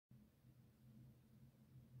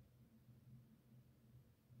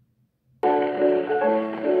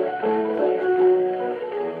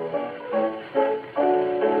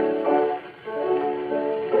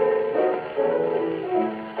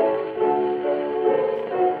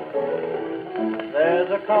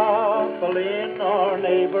couple in our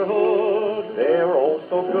neighborhood. They're oh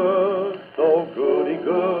so goody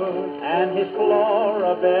good. And his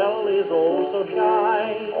Florabelle is oh so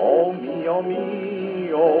shy. Oh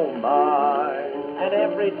me, oh my. And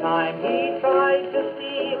every time he tried to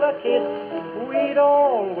steal a kiss, We'd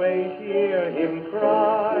always hear him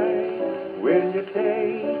cry. Will you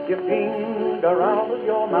take your finger out of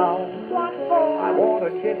your mouth? What for? I want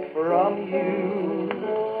a kiss from you.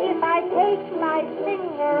 If I take my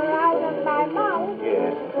finger out of my mouth,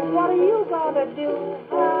 Yes, what are you gonna do,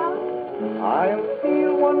 huh? I'll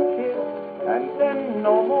steal one kiss and then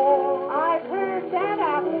no more. I've heard that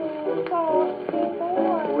apple sauce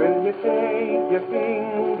before. Will you take your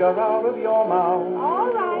finger out of your mouth?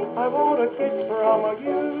 All right. I want a kiss from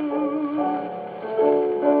you.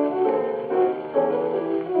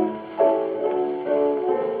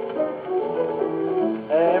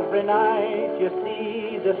 every night you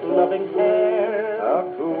see this loving pair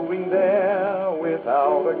Cooing there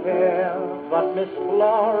without a care. But Miss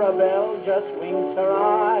Florabelle just winks her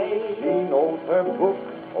eye. She knows her book,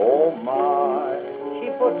 oh my. She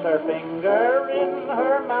puts her finger in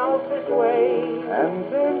her mouth this way.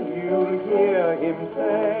 And then you'll hear him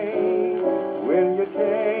say, will you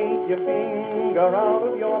take your finger out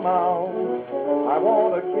of your mouth? I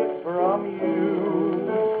want a kiss from you.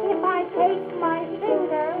 If I take my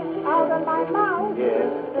finger out of my mouth, Yes.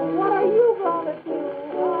 what are you gonna do?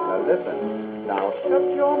 Now listen. Now shut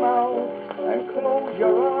your mouth and close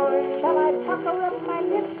your eyes. Shall I pucker up my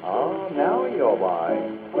lips? Ah, now you're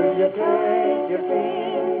wise. Will you take your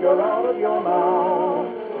finger out of your mouth?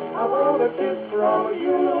 I want a kiss from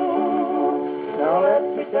you. Now let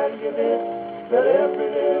me tell you this, that every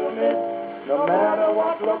little miss, no matter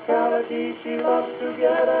what locality, she loves to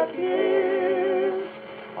get a kiss.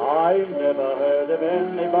 I've never heard of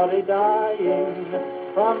anybody dying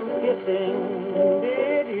from kissing,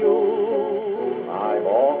 did you? I've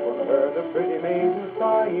often heard a pretty maiden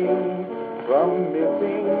sighing from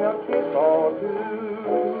missing a kiss or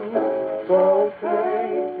two. So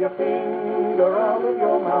take your finger out of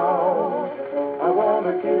your mouth. I want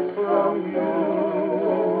a kiss from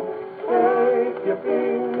you. Take your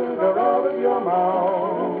finger out of your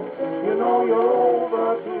mouth. You know you're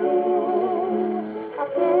overdue. A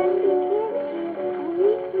candy kiss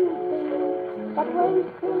is sweet, but wait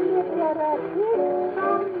till you get a kiss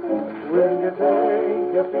from me. Will you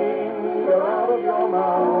take your finger out of your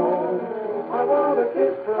mouth? I want a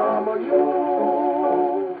kiss from you.